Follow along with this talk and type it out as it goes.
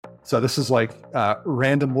So this is like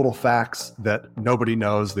random little facts that nobody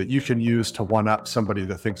knows that you can use to one up somebody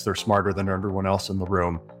that thinks they're smarter than everyone else in the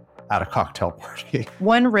room at a cocktail party.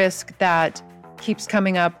 One risk that keeps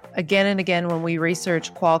coming up again and again when we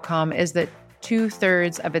research Qualcomm is that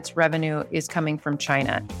 2/3 of its revenue is coming from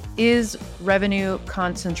China. Is revenue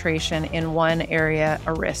concentration in one area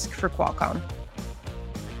a risk for Qualcomm?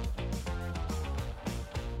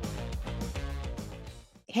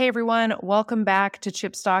 Hey everyone, welcome back to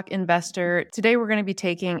Chip Stock Investor. Today we're going to be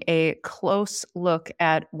taking a close look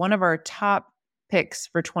at one of our top picks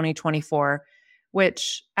for 2024,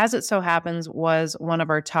 which, as it so happens, was one of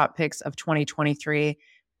our top picks of 2023,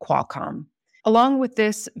 Qualcomm. Along with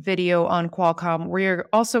this video on Qualcomm, we're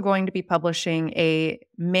also going to be publishing a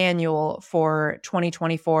manual for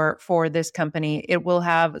 2024 for this company. It will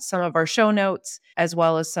have some of our show notes as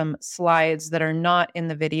well as some slides that are not in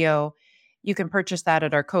the video. You can purchase that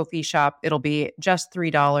at our Ko-fi shop. It'll be just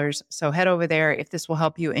 $3. So head over there if this will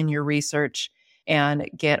help you in your research and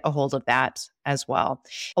get a hold of that as well.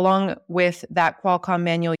 Along with that Qualcomm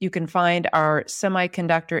manual, you can find our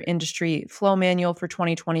Semiconductor Industry Flow Manual for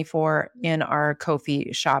 2024 in our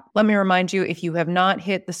Ko-fi shop. Let me remind you, if you have not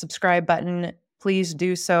hit the subscribe button, please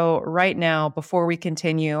do so right now before we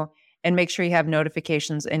continue, and make sure you have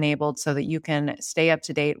notifications enabled so that you can stay up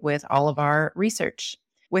to date with all of our research.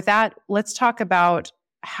 With that, let's talk about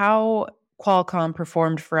how Qualcomm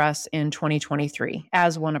performed for us in 2023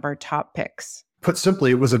 as one of our top picks. Put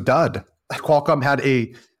simply, it was a dud. Qualcomm had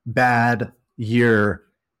a bad year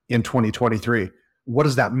in 2023. What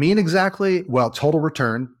does that mean exactly? Well, total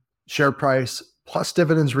return, share price, plus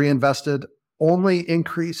dividends reinvested only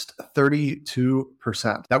increased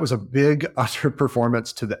 32%. That was a big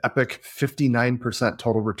underperformance to the epic 59%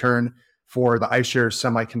 total return for the iShares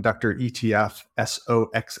Semiconductor ETF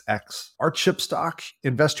SOXX. Our chip stock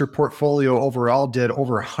investor portfolio overall did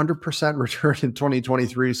over 100% return in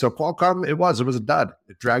 2023. So Qualcomm, it was a dud.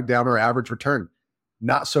 It dragged down our average return.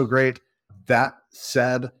 Not so great. That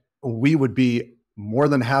said, we would be more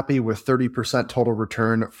than happy with 30% total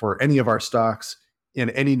return for any of our stocks in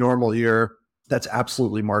any normal year. That's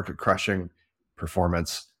absolutely market crushing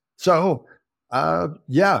performance. So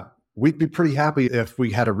we'd be pretty happy if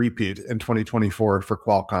we had a repeat in 2024 for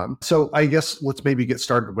Qualcomm. So I guess let's maybe get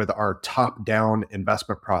started with our top-down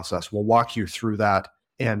investment process. We'll walk you through that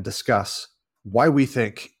and discuss why we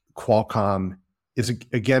think Qualcomm is,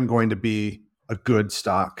 again, going to be a good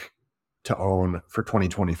stock to own for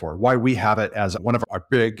 2024. Why we have it as one of our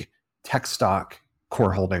big tech stock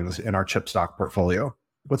core holdings in our chip stock portfolio.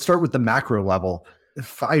 Let's start with the macro level.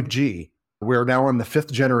 5G. We're now on the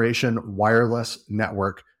 5th generation wireless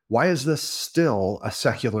network. Why is this still a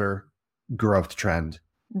secular growth trend?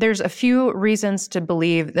 There's a few reasons to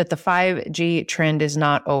believe that the 5G trend is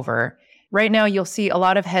not over. Right now, you'll see a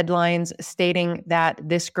lot of headlines stating that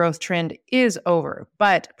this growth trend is over,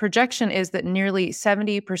 but projection is that nearly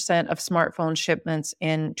 70% of smartphone shipments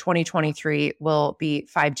in 2023 will be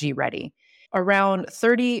 5G ready. Around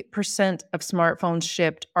 30% of smartphones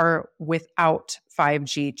shipped are without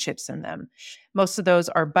 5G chips in them. Most of those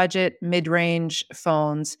are budget, mid-range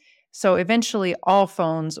phones. So eventually all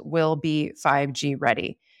phones will be 5G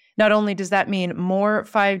ready. Not only does that mean more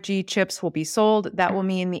 5G chips will be sold, that will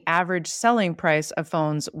mean the average selling price of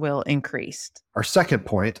phones will increase. Our second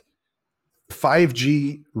point,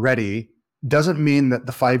 5G ready doesn't mean that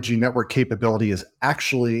the 5G network capability is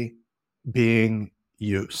actually being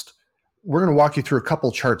used. We're going to walk you through a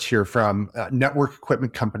couple charts here from network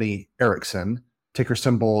equipment company Ericsson, ticker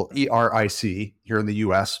symbol ERIC here in the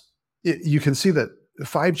US. You can see that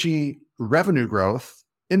 5G revenue growth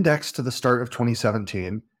indexed to the start of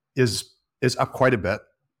 2017 is up quite a bit,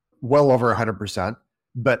 well over 100%.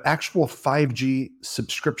 But actual 5G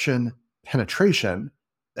subscription penetration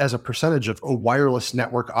as a percentage of a wireless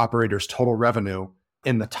network operator's total revenue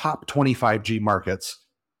in the top 20 5G markets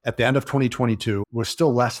at the end of 2022 was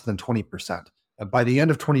still less than 20%. And by the end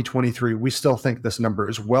of 2023, we still think this number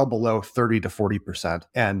is well below 30 to 40%.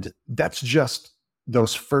 And that's just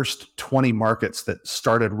those first 20 markets that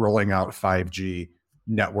started rolling out 5G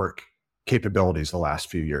network capabilities the last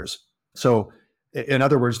few years. So in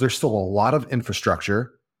other words, there's still a lot of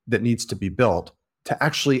infrastructure that needs to be built to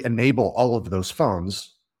actually enable all of those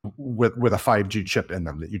phones with a 5G chip in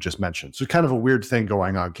them that you just mentioned. So kind of a weird thing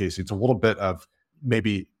going on, Casey. It's a little bit of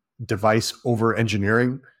maybe device over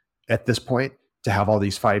engineering at this point to have all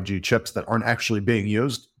these 5G chips that aren't actually being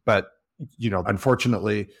used. But,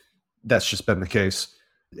 unfortunately, that's just been the case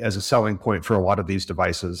as a selling point for a lot of these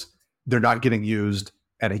devices. They're not getting used.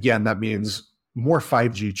 And again, that means more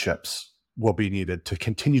 5G chips will be needed to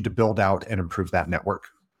continue to build out and improve that network.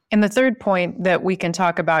 And the third point that we can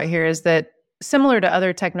talk about here is that similar to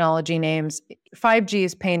other technology names, 5G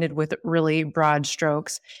is painted with really broad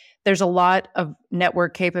strokes. There's a lot of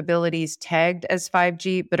network capabilities tagged as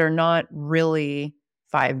 5G, but are not really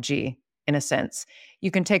 5G in a sense.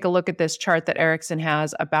 You can take a look at this chart that Ericsson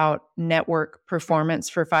has about network performance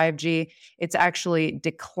for 5G. It's actually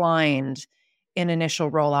declined in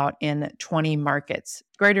initial rollout in 20 markets.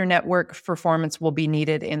 Greater network performance will be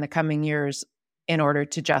needed in the coming years in order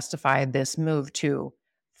to justify this move to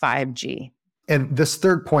 5G. And this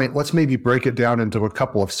third point, let's maybe break it down into a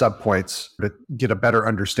couple of subpoints to get a better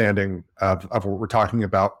understanding of what we're talking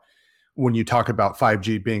about when you talk about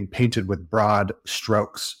 5G being painted with broad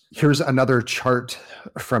strokes. Here's another chart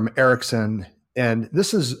from Ericsson, and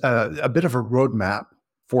this is a bit of a roadmap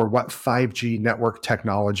for what 5G network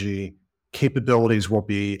technology capabilities will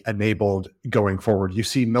be enabled going forward. You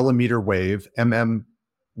see millimeter wave,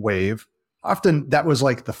 wave. Often that was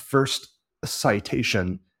like the first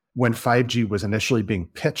citation when 5G was initially being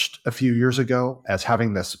pitched a few years ago as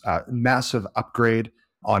having this massive upgrade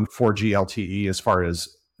on 4G LTE as far as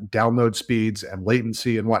download speeds and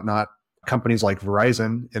latency and whatnot. Companies like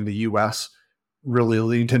Verizon in the US really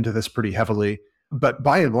leaned into this pretty heavily. But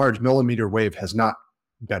by and large, millimeter wave has not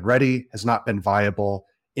been ready, has not been viable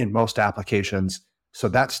in most applications. So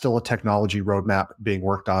that's still a technology roadmap being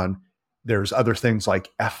worked on. There's other things like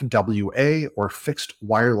FWA, or fixed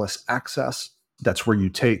wireless access. That's where you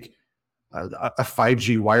take a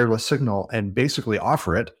 5G wireless signal and basically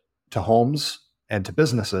offer it to homes and to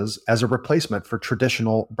businesses as a replacement for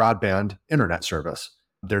traditional broadband internet service.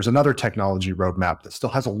 There's another technology roadmap that still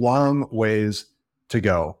has a long ways to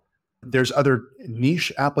go. There's other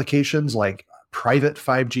niche applications like private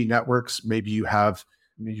 5G networks. Maybe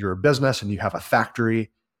you're a business and you have a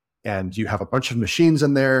factory and you have a bunch of machines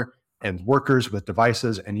in there and workers with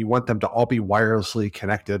devices, and you want them to all be wirelessly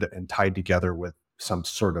connected and tied together with some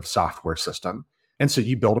sort of software system. And so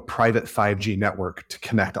you build a private 5G network to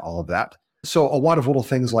connect all of that. So a lot of little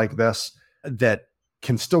things like this that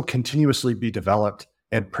can still continuously be developed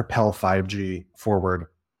and propel 5G forward.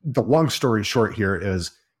 The long story short here is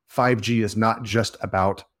 5G is not just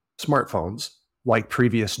about smartphones like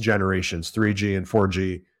previous generations, 3G and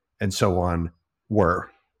 4G and so on were.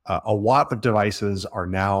 A lot of devices are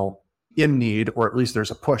now in need, or at least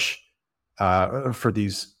there's a push for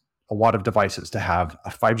a lot of devices to have a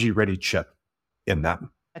 5G ready chip in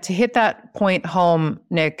them. To hit that point home,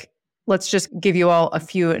 Nick, let's just give you all a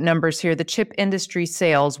few numbers here. The chip industry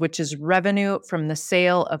sales, which is revenue from the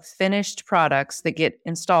sale of finished products that get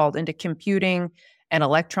installed into computing and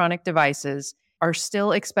electronic devices, are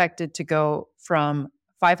still expected to go from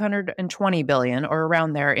 520 billion or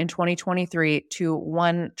around there in 2023 to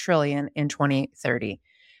 1 trillion in 2030,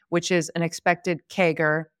 which is an expected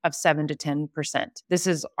CAGR of 7 to 10%. This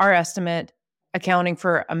is our estimate, accounting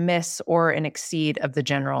for a miss or an exceed of the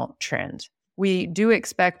general trend. We do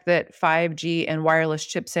expect that 5G and wireless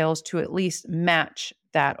chip sales to at least match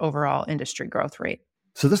that overall industry growth rate.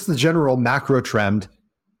 So this is the general macro trend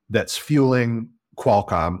that's fueling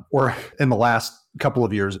Qualcomm, or in the last couple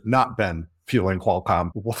of years, not been fueling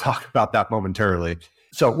Qualcomm. We'll talk about that momentarily.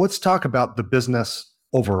 So let's talk about the business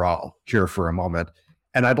overall here for a moment.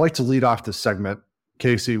 And I'd like to lead off this segment,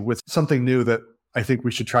 Casey, with something new that I think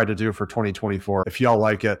we should try to do for 2024. If y'all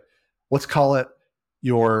like it, let's call it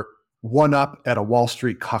your one up at a Wall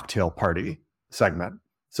Street cocktail party segment.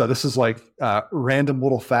 So this is like random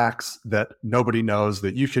little facts that nobody knows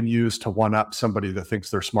that you can use to one up somebody that thinks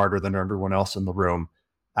they're smarter than everyone else in the room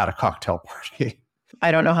at a cocktail party.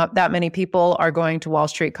 I don't know how that many people are going to Wall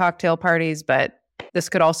Street cocktail parties, but this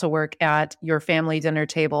could also work at your family dinner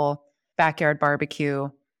table, backyard barbecue,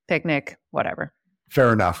 picnic, whatever.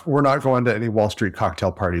 Fair enough. We're not going to any Wall Street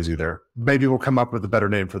cocktail parties either. Maybe we'll come up with a better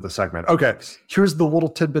name for the segment. Okay, here's the little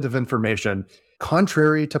tidbit of information.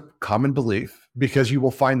 Contrary to common belief, because you will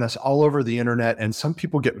find this all over the internet, and some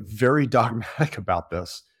people get very dogmatic about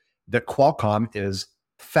this, that Qualcomm is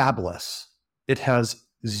fabless. It has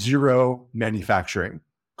zero manufacturing.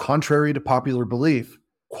 Contrary to popular belief,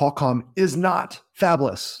 Qualcomm is not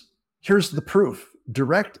fabless. Here's the proof.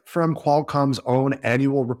 Direct from Qualcomm's own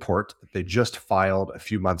annual report that they just filed a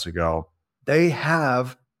few months ago, they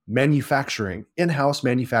have manufacturing, in-house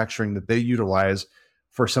manufacturing that they utilize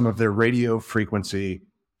for some of their radio frequency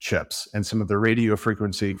chips and some of their radio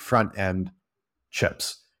frequency front-end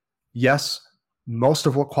chips. Yes, most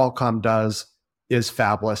of what Qualcomm does is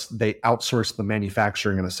fabless. They outsource the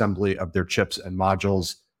manufacturing and assembly of their chips and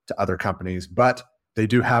modules to other companies, but they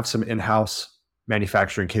do have some in-house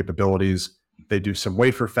manufacturing capabilities. They do some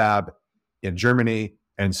wafer fab in Germany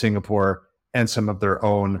and Singapore and some of their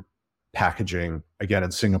own packaging, again,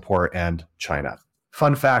 in Singapore and China.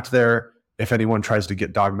 Fun fact there, if anyone tries to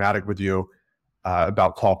get dogmatic with you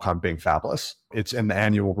about Qualcomm being fabless, it's in the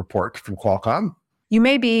annual report from Qualcomm. You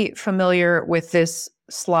may be familiar with this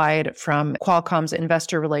slide from Qualcomm's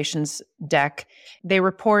investor relations deck. They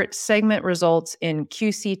report segment results in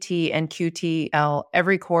QCT and QTL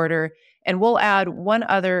every quarter. And we'll add one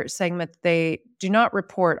other segment they do not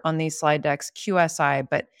report on these slide decks, QSI.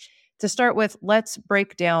 But to start with, let's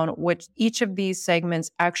break down what each of these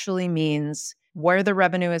segments actually means, where the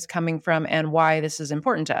revenue is coming from, and why this is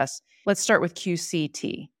important to us. Let's start with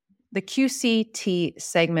QCT. The QCT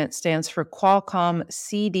segment stands for Qualcomm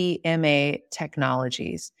CDMA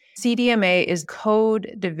Technologies. CDMA is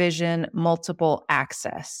Code Division Multiple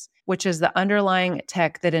Access, which is the underlying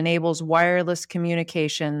tech that enables wireless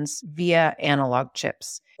communications via analog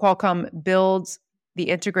chips. Qualcomm builds the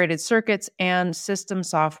integrated circuits and system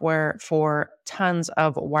software for tons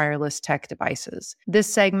of wireless tech devices. This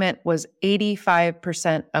segment was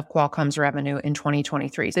 85% of Qualcomm's revenue in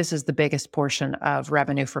 2023. This is the biggest portion of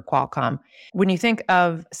revenue for Qualcomm. When you think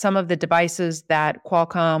of some of the devices that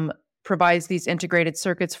Qualcomm provides these integrated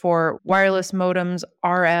circuits for, wireless modems,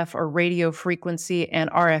 RF or radio frequency, and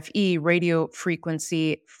RFE, radio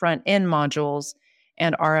frequency front-end modules,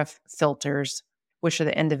 and RF filters, which are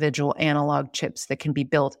the individual analog chips that can be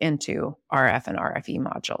built into RF and RFE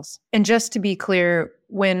modules. And just to be clear,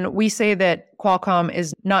 when we say that Qualcomm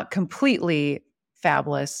is not completely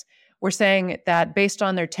fabless, we're saying that based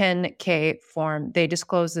on their 10K form, they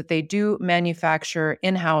disclose that they do manufacture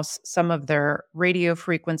in-house some of their radio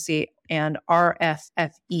frequency and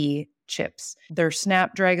RFFE chips. Their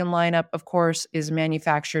Snapdragon lineup, of course, is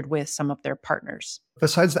manufactured with some of their partners.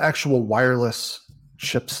 Besides the actual wireless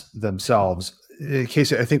chips themselves,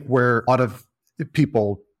 Casey, I think where a lot of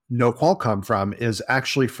people know Qualcomm from is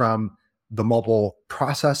actually from the mobile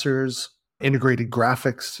processors, integrated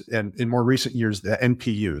graphics, and in more recent years, the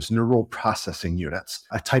NPUs, neural processing units,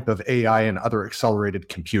 a type of AI and other accelerated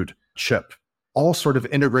compute chip, all sort of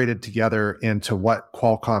integrated together into what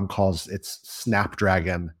Qualcomm calls its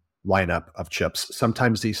Snapdragon lineup of chips.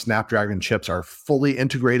 Sometimes these Snapdragon chips are fully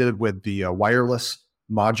integrated with the wireless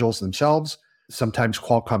modules themselves. Sometimes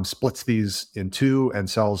Qualcomm splits these in two and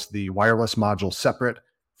sells the wireless module separate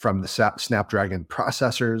from the Snapdragon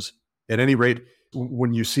processors. At any rate,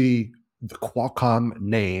 when you see the Qualcomm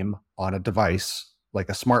name on a device, like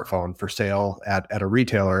a smartphone for sale at a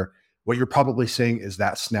retailer, what you're probably seeing is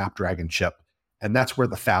that Snapdragon chip. And that's where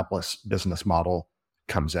the fabless business model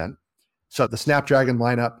comes in. So the Snapdragon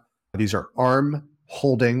lineup, these are ARM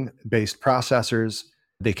holding-based processors.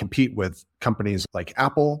 They compete with companies like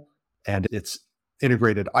Apple and its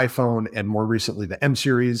integrated iPhone, and more recently, the M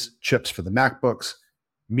series chips for the MacBooks,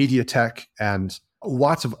 MediaTek, and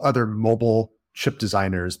lots of other mobile chip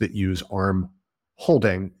designers that use ARM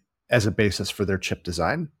holding as a basis for their chip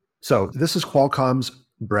design. So this is Qualcomm's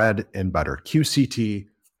bread and butter, QCT,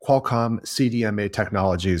 Qualcomm CDMA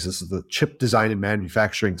Technologies. This is the chip design and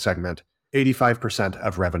manufacturing segment, 85%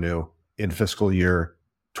 of revenue in fiscal year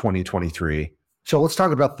 2023. So let's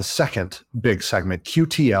talk about the second big segment,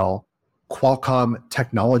 QTL, Qualcomm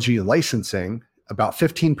Technology Licensing, about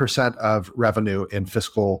 15% of revenue in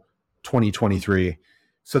fiscal 2023.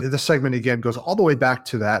 So this segment, again, goes all the way back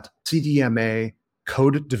to that CDMA,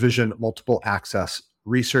 Code Division Multiple Access,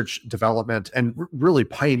 research, development, and really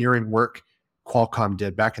pioneering work Qualcomm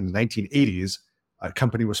did back in the 1980s. A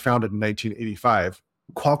company was founded in 1985.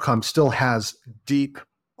 Qualcomm still has deep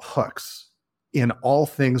hooks in all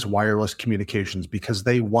things wireless communications because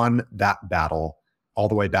they won that battle all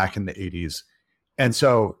the way back in the 80s. And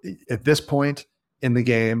so at this point in the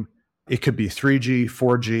game, it could be 3G,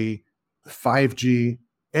 4G, 5G,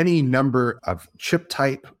 any number of chip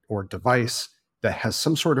type or device that has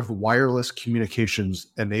some sort of wireless communications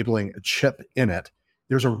enabling a chip in it.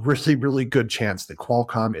 There's a really, really good chance that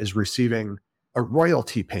Qualcomm is receiving a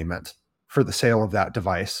royalty payment for the sale of that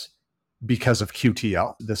device because of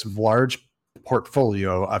QTL, this large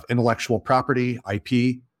portfolio of intellectual property,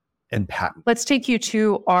 IP, and patent. Let's take you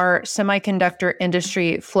to our semiconductor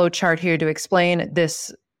industry flowchart here to explain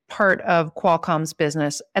this part of Qualcomm's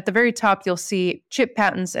business. At the very top, you'll see chip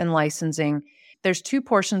patents and licensing. There's two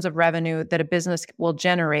portions of revenue that a business will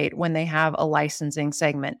generate when they have a licensing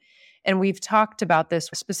segment. And we've talked about this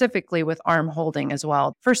specifically with ARM Holding as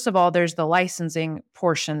well. First of all, there's the licensing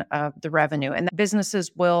portion of the revenue, and the businesses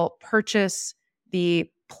will purchase the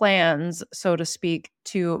plans, so to speak,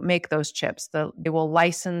 to make those chips. They will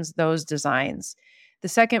license those designs. The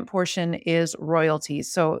second portion is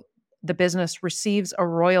royalties. So the business receives a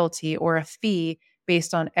royalty or a fee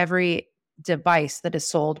based on every device that is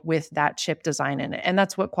sold with that chip design in it. And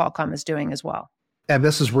that's what Qualcomm is doing as well. And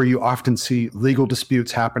this is where you often see legal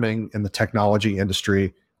disputes happening in the technology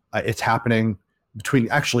industry. It's happening between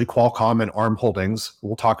actually Qualcomm and ARM Holdings.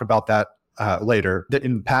 We'll talk about that later.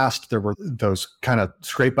 In the past, there were those kind of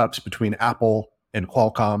scrape-ups between Apple and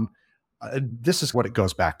Qualcomm. This is what it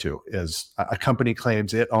goes back to, is a company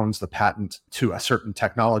claims it owns the patent to a certain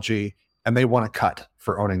technology, and they want a cut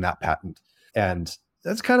for owning that patent. And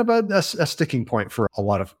that's kind of a sticking point for a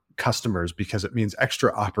lot of customers because it means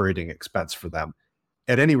extra operating expense for them.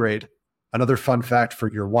 At any rate, another fun fact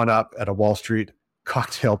for your one-up at a Wall Street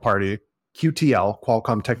cocktail party, QTL,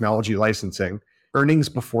 Qualcomm Technology Licensing, earnings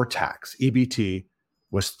before tax, EBT,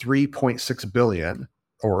 was $3.6 billion,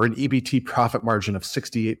 or an EBT profit margin of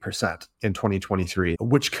 68% in 2023,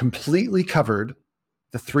 which completely covered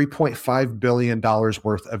the $3.5 billion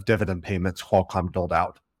worth of dividend payments Qualcomm doled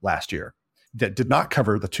out last year. That did not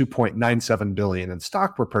cover the $2.97 billion in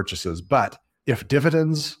stock repurchases. But if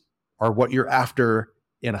dividends are what you're after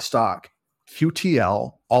in a stock,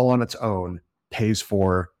 QTL, all on its own, pays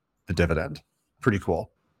for the dividend. Pretty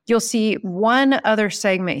cool. You'll see one other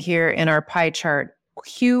segment here in our pie chart,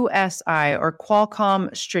 QSI, or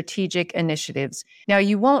Qualcomm Strategic Initiatives. Now,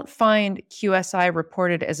 you won't find QSI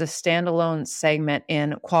reported as a standalone segment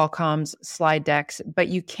in Qualcomm's slide decks, but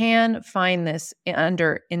you can find this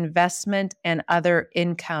under investment and other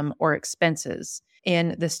income or expenses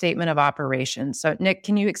in the statement of operations. So, Nick,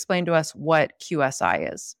 can you explain to us what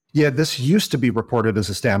QSI is? Yeah, this used to be reported as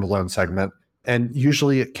a standalone segment, and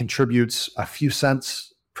usually it contributes a few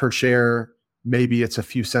cents per share. Maybe it's a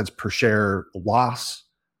few cents per share loss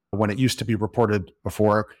when it used to be reported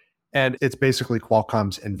before. And it's basically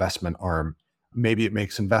Qualcomm's investment arm. Maybe it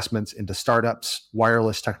makes investments into startups,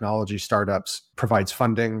 wireless technology startups, provides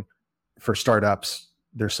funding for startups.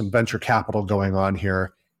 There's some venture capital going on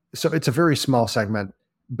here. So it's a very small segment.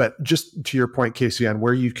 But just to your point, Casey, on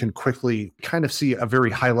where you can quickly kind of see a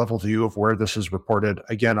very high level view of where this is reported,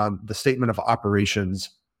 again, on the statement of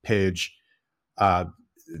operations page,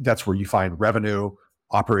 that's where you find revenue,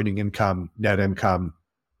 operating income, net income,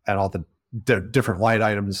 and all the different line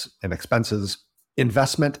items and expenses.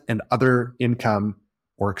 Investment and other income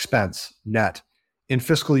or expense, net. In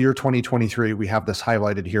fiscal year 2023, we have this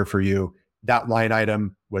highlighted here for you. That line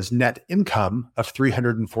item was net income of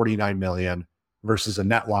 $349 million versus a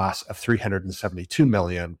net loss of $372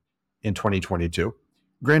 million in 2022.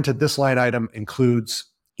 Granted, this line item includes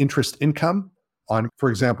interest income on, for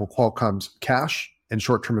example, Qualcomm's cash and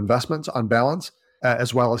short-term investments on balance,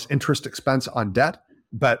 as well as interest expense on debt.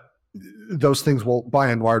 But those things will, by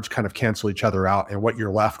and large, kind of cancel each other out. And what you're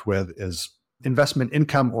left with is investment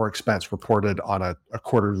income or expense reported on a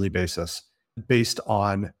quarterly basis based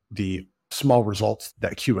on the small results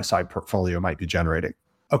that QSI portfolio might be generating.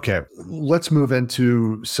 Okay, let's move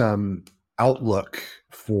into some outlook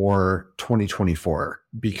for 2024,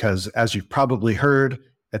 because as you've probably heard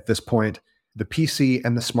at this point, the PC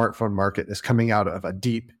and the smartphone market is coming out of a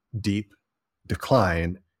deep, deep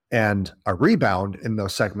decline, and a rebound in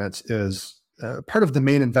those segments is part of the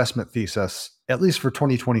main investment thesis, at least for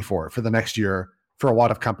 2024, for the next year, for a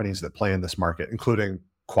lot of companies that play in this market, including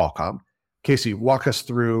Qualcomm. Casey, walk us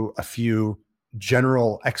through a few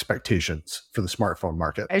general expectations for the smartphone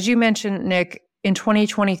market. As you mentioned, Nick, in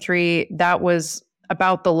 2023, that was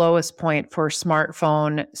about the lowest point for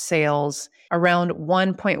smartphone sales, around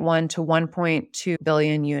 1.1 to 1.2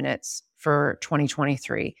 billion units for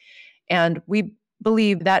 2023. And we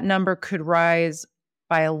believe that number could rise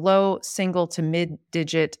by a low single to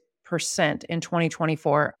mid-digit % in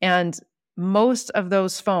 2024. And most of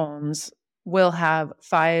those phones will have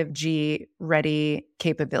 5G ready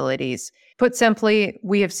capabilities. Put simply,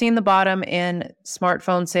 we have seen the bottom in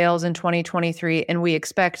smartphone sales in 2023, and we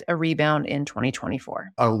expect a rebound in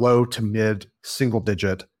 2024. A low to mid single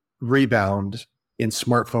digit rebound in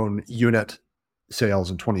smartphone unit sales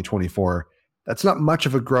in 2024. That's not much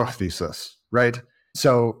of a growth thesis, right?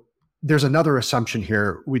 So there's another assumption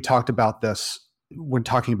here. We talked about this when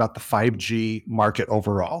talking about the 5G market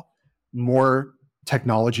overall. More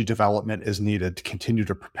technology development is needed to continue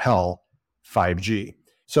to propel 5G.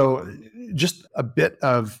 So just a bit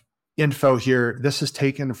of info here. This is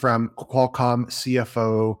taken from Qualcomm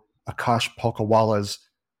CFO Akash Palkhiwala's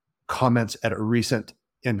comments at a recent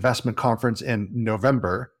investment conference in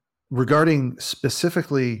November regarding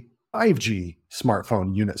specifically 5G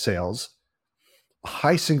smartphone unit sales.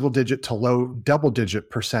 High single digit to low double digit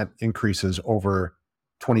 % increases over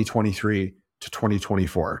 2023 to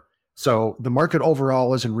 2024. So the market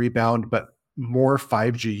overall is in rebound, but more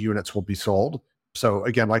 5G units will be sold. So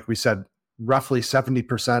again, like we said, roughly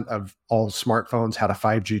 70% of all smartphones had a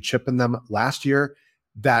 5G chip in them last year.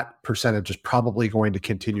 That percentage is probably going to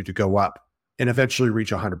continue to go up and eventually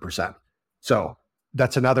reach 100%. So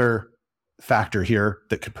that's another factor here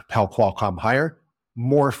that could propel Qualcomm higher.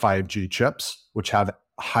 More 5G chips, which have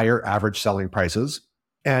higher average selling prices.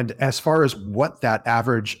 And as far as what that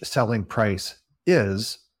average selling price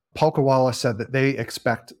is, Palkawala said that they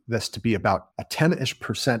expect this to be about a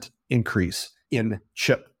 10-ish% increase in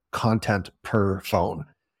chip content per phone.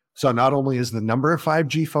 So not only is the number of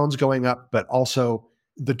 5G phones going up, but also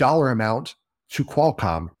the dollar amount to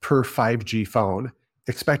Qualcomm per 5G phone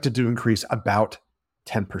expected to increase about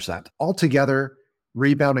 10%. Altogether,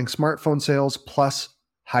 rebounding smartphone sales plus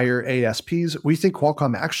higher ASPs, we think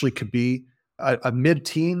Qualcomm actually could be a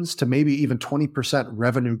mid-teens to maybe even 20%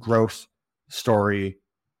 revenue growth story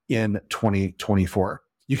in 2024.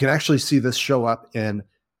 You can actually see this show up in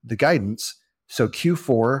the guidance. So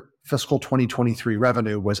Q4 fiscal 2023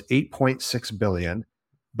 revenue was $8.6 billion,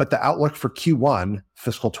 but the outlook for Q1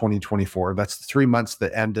 fiscal 2024, that's the 3 months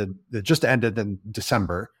that just ended in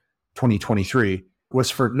December 2023,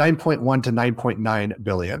 was for 9.1 to 9.9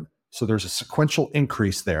 billion. So there's a sequential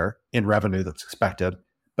increase there in revenue that's expected.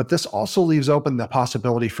 But this also leaves open the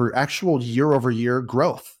possibility for actual year-over-year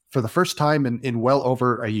growth for the first time in well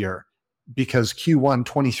over a year, because Q1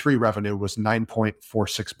 23 revenue was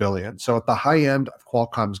 9.46 billion. So at the high end of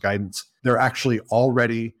Qualcomm's guidance, they're actually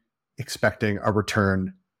already expecting a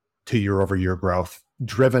return to year-over-year growth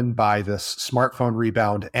driven by this smartphone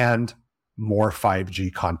rebound and more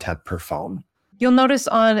 5G content per phone. You'll notice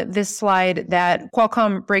on this slide that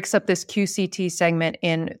Qualcomm breaks up this QCT segment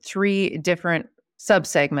in 3 different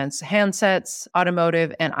subsegments: handsets,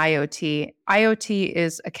 automotive, and IoT. IoT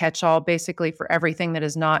is a catch-all basically for everything that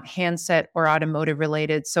is not handset or automotive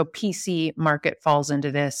related. So PC market falls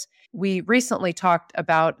into this. We recently talked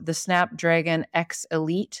about the Snapdragon X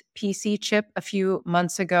Elite PC chip a few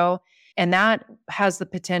months ago, and that has the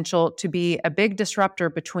potential to be a big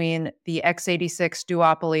disruptor between the x86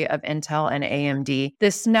 duopoly of Intel and AMD.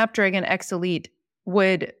 This Snapdragon X Elite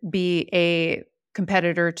would be a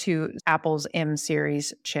competitor to Apple's M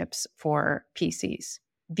series chips for PCs.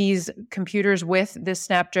 These computers with this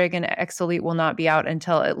Snapdragon X Elite will not be out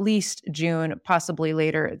until at least June, possibly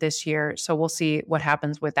later this year. So we'll see what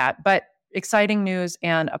happens with that. But exciting news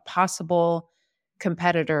and a possible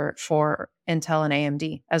competitor for Intel and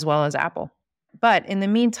AMD, as well as Apple. But in the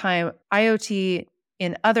meantime, IoT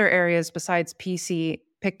in other areas besides PC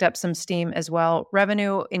picked up some steam as well.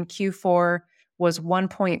 Revenue in Q4 was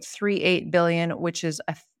 $1.38 billion, which is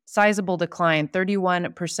a sizable decline,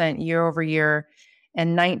 31% year over year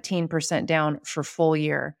and 19% down for full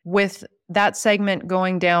year. With that segment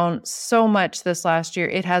going down so much this last year,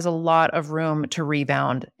 it has a lot of room to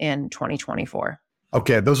rebound in 2024.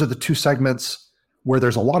 Okay, those are the 2 segments where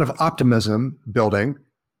there's a lot of optimism building.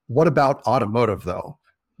 What about automotive, though?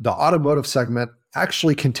 The automotive segment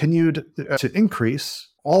actually continued to increase,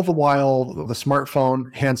 all the while the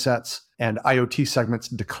smartphone, handsets, and IoT segments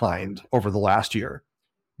declined over the last year.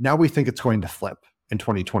 Now we think it's going to flip in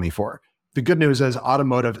 2024. The good news is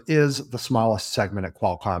automotive is the smallest segment at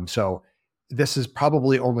Qualcomm, so this is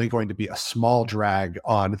probably only going to be a small drag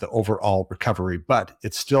on the overall recovery, but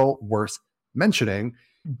it's still worth mentioning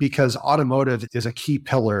because automotive is a key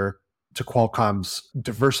pillar to Qualcomm's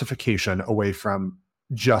diversification away from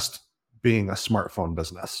just being a smartphone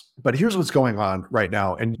business. But here's what's going on right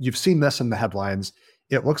now, and you've seen this in the headlines.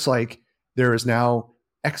 It looks like there is now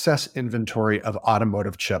excess inventory of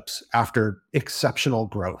automotive chips after exceptional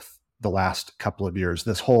growth the last couple of years.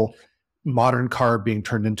 This whole modern car being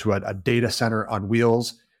turned into a data center on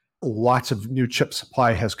wheels. Lots of new chip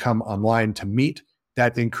supply has come online to meet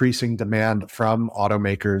that increasing demand from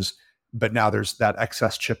automakers. But now there's that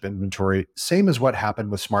excess chip inventory. Same as what happened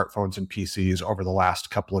with smartphones and PCs over the last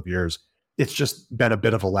couple of years. It's just been a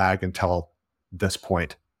bit of a lag until this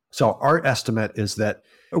point. So our estimate is that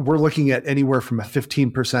we're looking at anywhere from a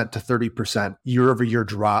 15% to 30% year-over-year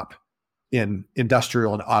drop in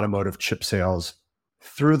industrial and automotive chip sales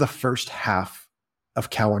through the first half of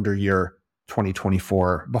calendar year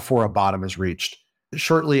 2024 before a bottom is reached.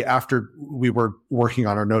 Shortly after we were working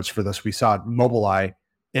on our notes for this, we saw Mobileye,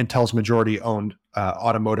 Intel's majority-owned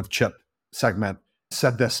automotive chip segment,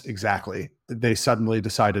 said this exactly. They suddenly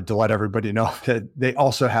decided to let everybody know that they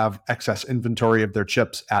also have excess inventory of their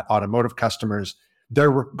chips at automotive customers.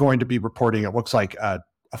 They're going to be reporting, it looks like,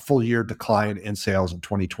 a full year decline in sales in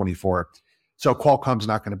 2024. So Qualcomm's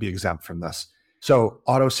not going to be exempt from this. So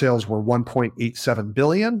auto sales were 1.87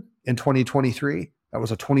 billion in 2023. That was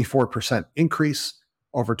a 24% increase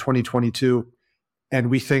over 2022. And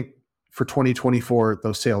we think for 2024,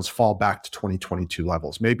 those sales fall back to 2022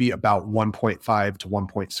 levels, maybe about 1.5 to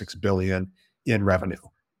 1.6 billion in revenue.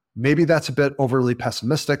 Maybe that's a bit overly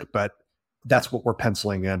pessimistic, but that's what we're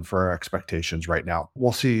penciling in for our expectations right now.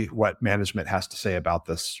 We'll see what management has to say about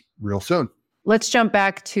this real soon. Let's jump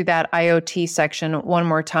back to that IoT section one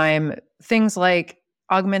more time. Things like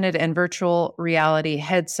augmented and virtual reality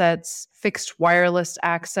headsets, fixed wireless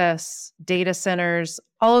access, data centers,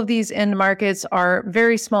 all of these end markets are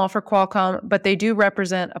very small for Qualcomm, but they do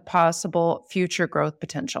represent a possible future growth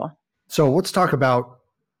potential. So let's talk about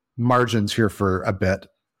margins here for a bit,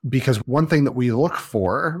 because one thing that we look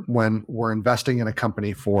for when we're investing in a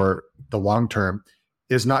company for the long term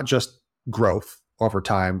is not just growth over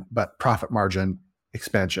time, but profit margin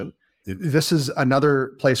expansion. This is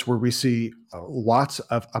another place where we see lots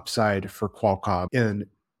of upside for Qualcomm in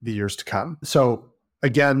the years to come. So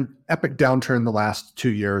again, epic downturn the last 2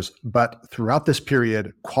 years, but throughout this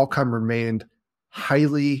period, Qualcomm remained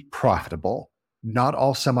highly profitable. Not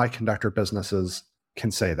all semiconductor businesses can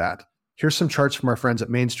say that. Here's some charts from our friends at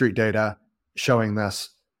Main Street Data showing this.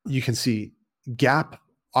 You can see GAAP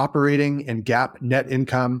operating and GAAP net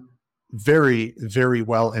income very, very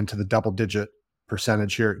well into the double-digit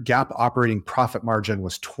percentage here. GAAP operating profit margin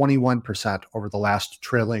was 21% over the last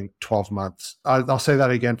trailing 12 months. I'll say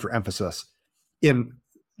that again for emphasis. In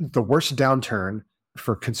the worst downturn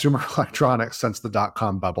for consumer electronics since the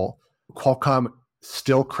dot-com bubble, Qualcomm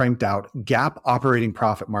still cranked out GAAP operating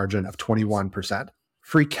profit margin of 21%.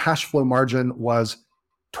 Free cash flow margin was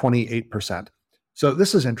 28%. So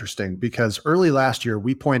this is interesting because early last year,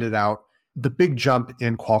 we pointed out the big jump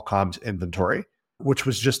in Qualcomm's inventory, which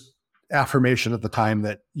was just affirmation at the time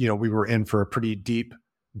that, we were in for a pretty deep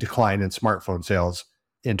decline in smartphone sales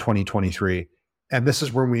in 2023. And this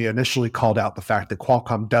is when we initially called out the fact that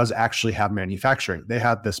Qualcomm does actually have manufacturing. They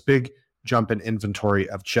had this big jump in inventory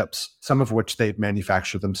of chips, some of which they'd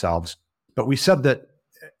manufacture themselves. But we said that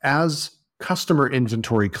as customer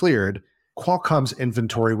inventory cleared, Qualcomm's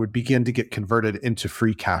inventory would begin to get converted into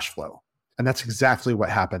free cash flow. And that's exactly what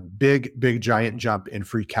happened. Big, giant jump in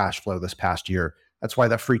free cash flow this past year. That's why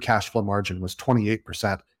that free cash flow margin was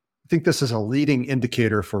 28%. I think this is a leading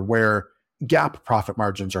indicator for where GAAP profit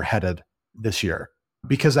margins are headed this year,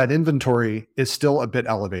 because that inventory is still a bit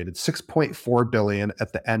elevated, 6.4 billion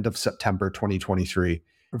at the end of September 2023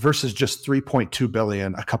 versus just 3.2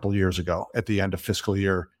 billion a couple years ago at the end of fiscal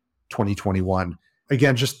year 2021.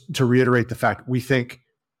 Again, just to reiterate the fact, we think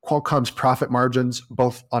Qualcomm's profit margins,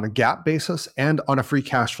 both on a GAAP basis and on a free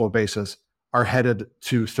cash flow basis, are headed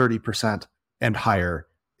to 30% and higher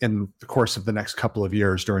in the course of the next couple of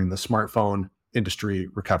years during the smartphone industry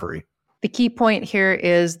recovery. The key point here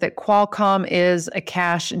is that Qualcomm is a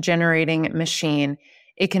cash-generating machine.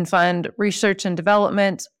 It can fund research and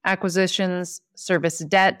development, acquisitions, service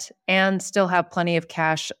debt, and still have plenty of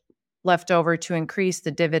cash left over to increase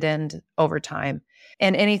the dividend over time.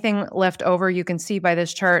 And anything left over, you can see by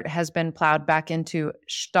this chart, has been plowed back into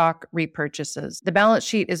stock repurchases. The balance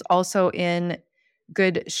sheet is also in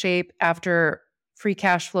good shape after free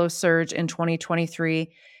cash flow surge in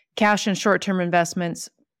 2023. Cash and short-term investments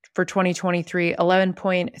for 2023,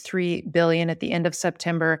 11.3 billion at the end of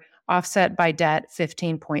September, offset by debt,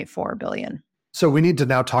 15.4 billion. So we need to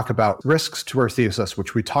now talk about risks to our thesis,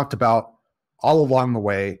 which we talked about all along the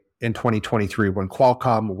way in 2023 when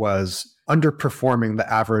Qualcomm was underperforming the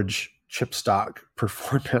average chip stock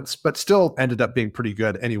performance, but still ended up being pretty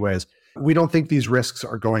good anyways. We don't think these risks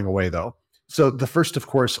are going away though. So the first, of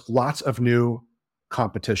course, lots of new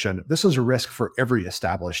competition. This is a risk for every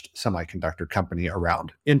established semiconductor company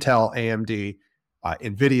around. Intel, AMD,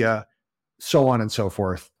 NVIDIA, so on and so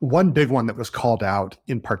forth. One big one that was called out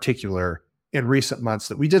in particular in recent months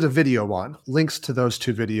that we did a video on, links to those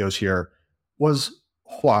two videos here, was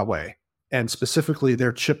Huawei, and specifically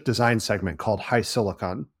their chip design segment called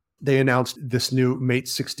HiSilicon. They announced this new Mate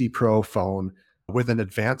 60 Pro phone with an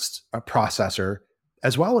advanced processor,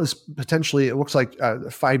 as well as potentially, it looks like a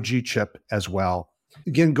 5G chip as well.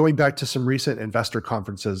 Again, going back to some recent investor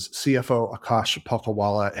conferences, CFO Akash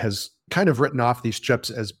Palkhiwala has kind of written off these chips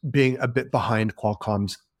as being a bit behind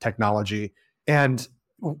Qualcomm's technology. And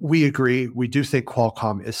we agree. We do think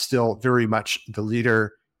Qualcomm is still very much the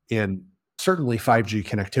leader in certainly 5G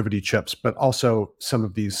connectivity chips, but also some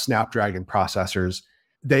of these Snapdragon processors.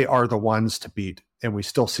 They are the ones to beat, and we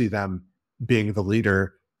still see them being the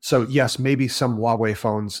leader. So yes, maybe some Huawei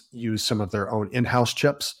phones use some of their own in-house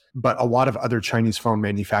chips, but a lot of other Chinese phone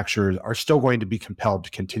manufacturers are still going to be compelled to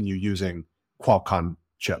continue using Qualcomm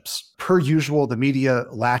chips. Per usual, the media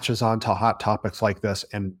latches onto hot topics like this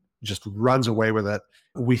and just runs away with it.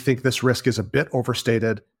 We think this risk is a bit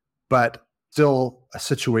overstated, but still a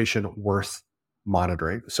situation worth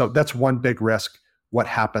monitoring. So that's one big risk. What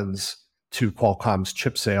happens to Qualcomm's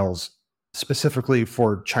chip sales, specifically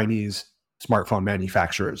for Chinese smartphone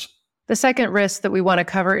manufacturers? The second risk that we want to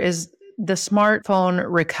cover is the smartphone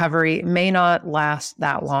recovery may not last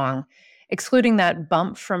that long. Excluding that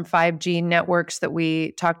bump from 5G networks that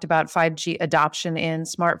we talked about, 5G adoption in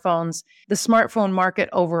smartphones, the smartphone market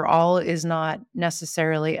overall is not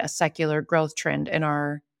necessarily a secular growth trend in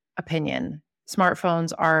our opinion.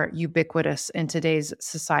 Smartphones are ubiquitous in today's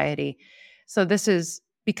society. So this is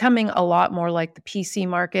becoming a lot more like the PC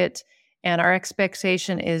market. And our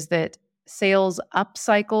expectation is that sales up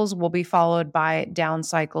cycles will be followed by down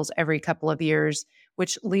cycles every couple of years,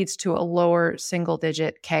 which leads to a lower single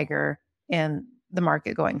digit CAGR in the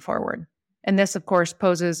market going forward. And this, of course,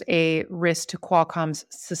 poses a risk to Qualcomm's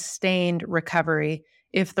sustained recovery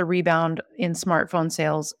if the rebound in smartphone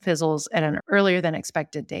sales fizzles at an earlier than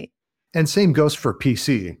expected date. And same goes for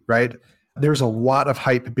PC, right? There's a lot of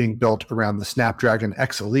hype being built around the Snapdragon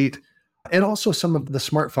X Elite and also some of the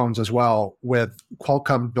smartphones as well, with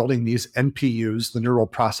Qualcomm building these NPUs, the neural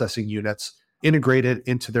processing units, integrated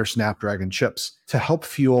into their Snapdragon chips to help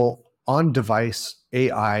fuel on-device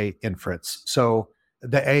AI inference. So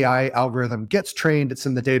the AI algorithm gets trained, it's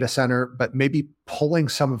in the data center, but maybe pulling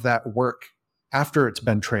some of that work after it's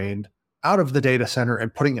been trained out of the data center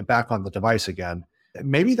and putting it back on the device again.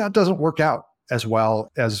 Maybe that doesn't work out as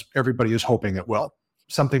well as everybody is hoping it will.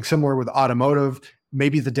 Something similar with automotive.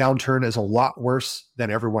 Maybe the downturn is a lot worse than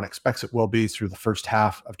everyone expects it will be through the first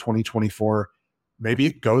half of 2024. Maybe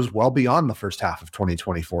it goes well beyond the first half of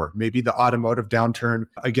 2024. Maybe the automotive downturn,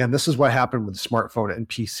 again, this is what happened with the smartphone and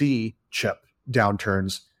PC chip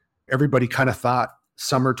downturns. Everybody kind of thought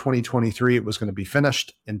summer 2023 it was going to be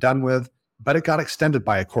finished and done with, but it got extended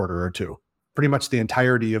by a quarter or two. Pretty much the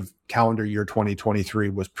entirety of calendar year 2023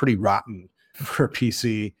 was pretty rotten for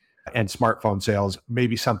PC and smartphone sales.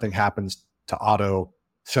 Maybe something happens to auto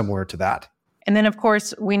similar to that. And then, of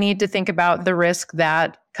course, we need to think about the risk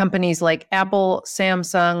that companies like Apple,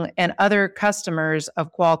 Samsung, and other customers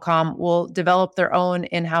of Qualcomm will develop their own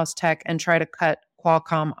in-house tech and try to cut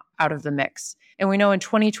Qualcomm out of the mix. And we know in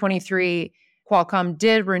 2023, Qualcomm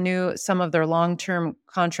did renew some of their long-term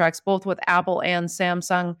contracts, both with Apple and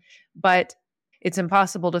Samsung, but it's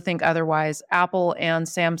impossible to think otherwise. Apple and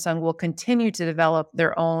Samsung will continue to develop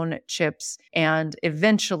their own chips and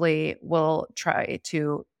eventually will try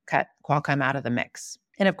to cut Qualcomm out of the mix.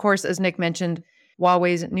 And of course, as Nick mentioned,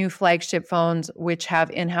 Huawei's new flagship phones, which have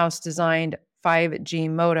in-house designed 5G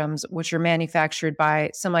modems, which are manufactured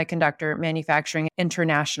by Semiconductor Manufacturing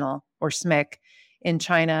International, or SMIC, in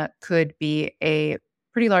China, could be a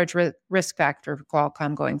pretty large risk factor for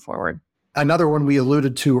Qualcomm going forward. Another one we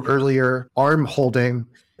alluded to earlier, ARM Holding,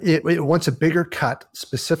 it wants a bigger cut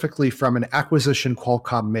specifically from an acquisition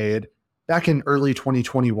Qualcomm made back in early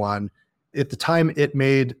 2021. At the time, it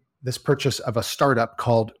made this purchase of a startup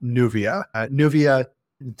called Nuvia. Nuvia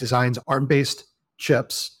designs ARM-based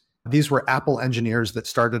chips. These were Apple engineers that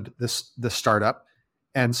started this startup.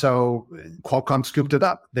 And so Qualcomm scooped it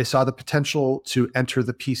up. They saw the potential to enter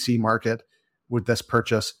the PC market with this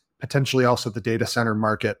purchase, potentially also the data center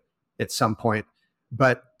market at some point.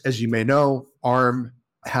 But as you may know, ARM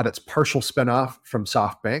had its partial spinoff from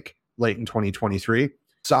SoftBank late in 2023.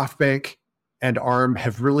 SoftBank and ARM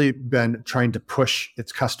have really been trying to push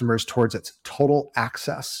its customers towards its total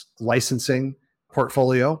access licensing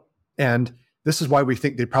portfolio. And this is why we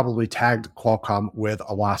think they probably tagged Qualcomm with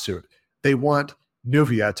a lawsuit. They want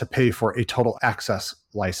Nuvia to pay for a total access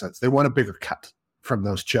license. They want a bigger cut from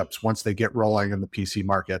those chips once they get rolling in the PC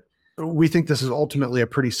market. We think this is ultimately a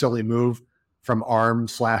pretty silly move from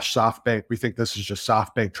ARM/SoftBank. We think this is just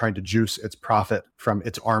SoftBank trying to juice its profit from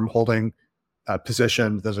its ARM holding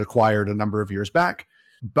position that was acquired a number of years back.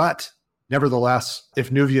 But nevertheless, if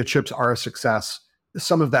Nuvia chips are a success,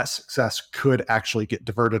 some of that success could actually get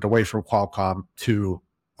diverted away from Qualcomm to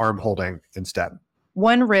ARM holding instead.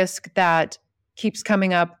 One risk that keeps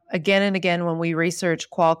coming up again and again when we research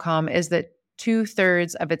Qualcomm is that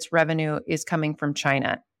 2/3 of its revenue is coming from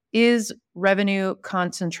China. Is revenue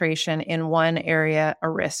concentration in one area a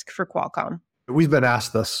risk for Qualcomm? We've been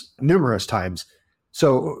asked this numerous times.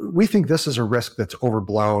 So we think this is a risk that's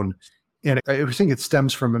overblown. And I think it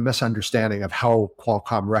stems from a misunderstanding of how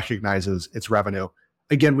Qualcomm recognizes its revenue.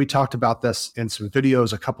 Again, we talked about this in some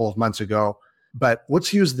videos a couple of months ago, but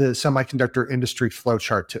let's use the semiconductor industry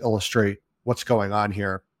flowchart to illustrate what's going on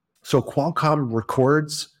here. So Qualcomm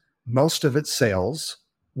records most of its sales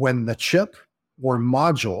when the chip or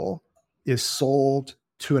module is sold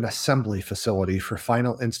to an assembly facility for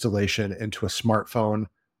final installation into a smartphone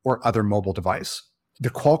or other mobile device. the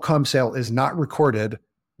Qualcomm sale is not recorded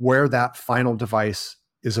where that final device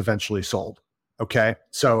is eventually sold. Okay.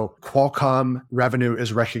 So Qualcomm revenue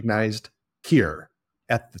is recognized here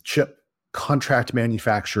at the chip contract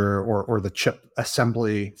manufacturer or the chip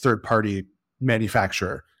assembly third-party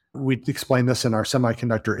manufacturer. We explain this in our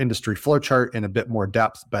semiconductor industry flowchart in a bit more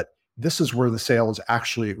depth, but this is where the sale is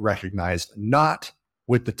actually recognized, not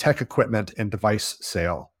with the tech equipment and device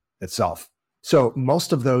sale itself. So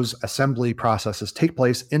most of those assembly processes take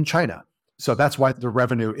place in China. So that's why the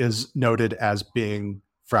revenue is noted as being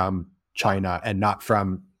from China and not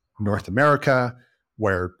from North America,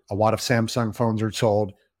 where a lot of Samsung phones are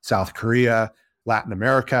sold, South Korea, Latin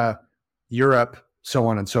America, Europe, so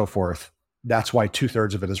on and so forth. That's why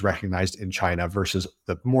 2/3 of it is recognized in China versus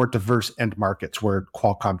the more diverse end markets where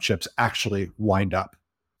Qualcomm chips actually wind up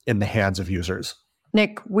in the hands of users.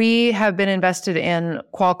 Nick, we have been invested in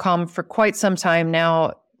Qualcomm for quite some time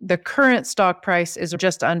now. The current stock price is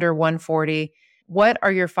just under 140. What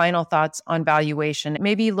are your final thoughts on valuation?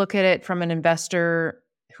 Maybe look at it from an investor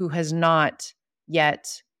who has not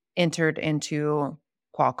yet entered into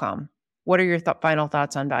Qualcomm. What are your final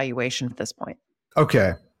thoughts on valuation at this point?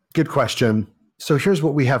 Okay, good question. So here's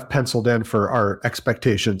what we have penciled in for our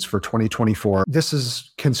expectations for 2024. This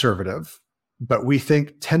is conservative, but we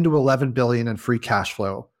think 10 to 11 billion in free cash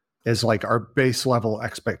flow is like our base level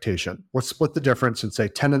expectation. Let's split the difference and say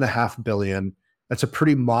 10.5 billion. That's a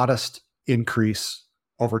pretty modest increase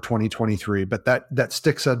over 2023, but that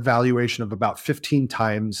sticks a valuation of about 15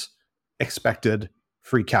 times expected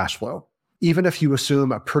free cash flow. Even if you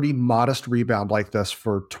assume a pretty modest rebound like this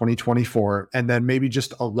for 2024, and then maybe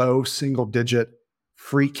just a low single digit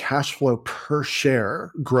free cash flow per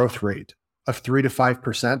share growth rate of 3 to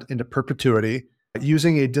 5% into perpetuity,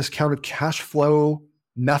 using a discounted cash flow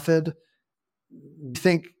method, I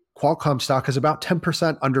think Qualcomm stock is about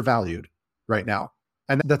 10% undervalued right now.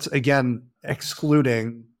 And that's, again,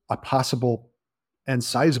 excluding a possible and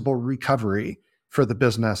sizable recovery for the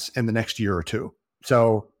business in the next year or two.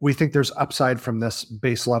 So we think there's upside from this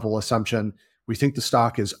base level assumption. We think the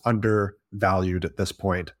stock is undervalued at this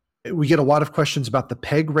point. We get a lot of questions about the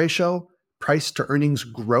PEG ratio, price to earnings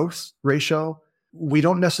growth ratio. We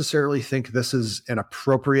don't necessarily think this is an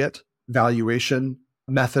appropriate valuation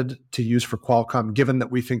method to use for Qualcomm, given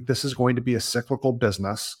that we think this is going to be a cyclical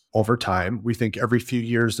business over time. We think every few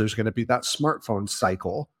years there's going to be that smartphone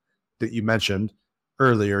cycle that you mentioned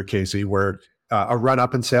earlier, Casey, where a run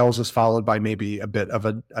up in sales is followed by maybe a bit of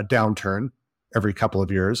a downturn every couple of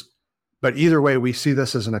years. But either way, we see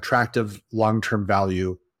this as an attractive long-term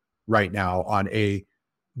value right now on a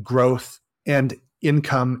growth and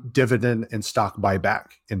income dividend and stock buyback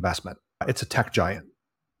investment. It's a tech giant.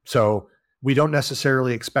 So we don't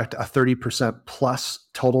necessarily expect a 30% plus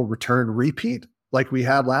total return repeat like we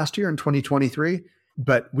had last year in 2023,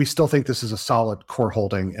 but we still think this is a solid core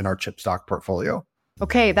holding in our chip stock portfolio.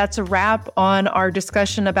 Okay, that's a wrap on our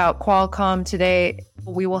discussion about Qualcomm today.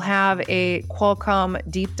 We will have a Qualcomm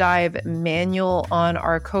deep dive manual on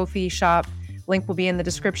our Ko-fi shop. Link will be in the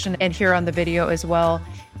description and here on the video as well.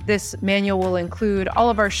 This manual will include all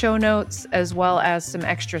of our show notes, as well as some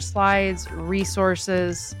extra slides,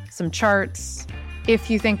 resources, some charts. If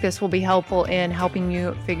you think this will be helpful in helping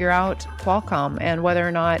you figure out Qualcomm and whether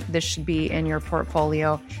or not this should be in your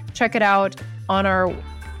portfolio, check it out on our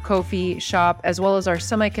Ko-fi shop, as well as our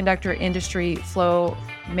Semiconductor Industry Flow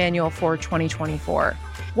Manual for 2024.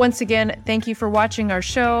 Once again, thank you for watching our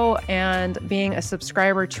show and being a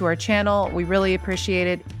subscriber to our channel. We really appreciate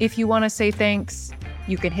it. If you want to say thanks,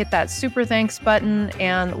 you can hit that super thanks button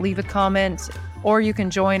and leave a comment, or you can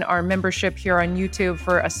join our membership here on YouTube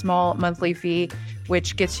for a small monthly fee,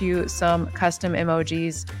 which gets you some custom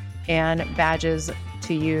emojis and badges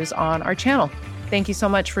to use on our channel. Thank you so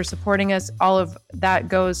much for supporting us. All of that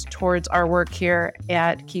goes towards our work here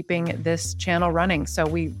at keeping this channel running. So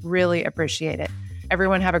we really appreciate it.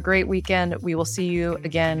 Everyone have a great weekend. We will see you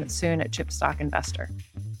again soon at Chip Stock Investor.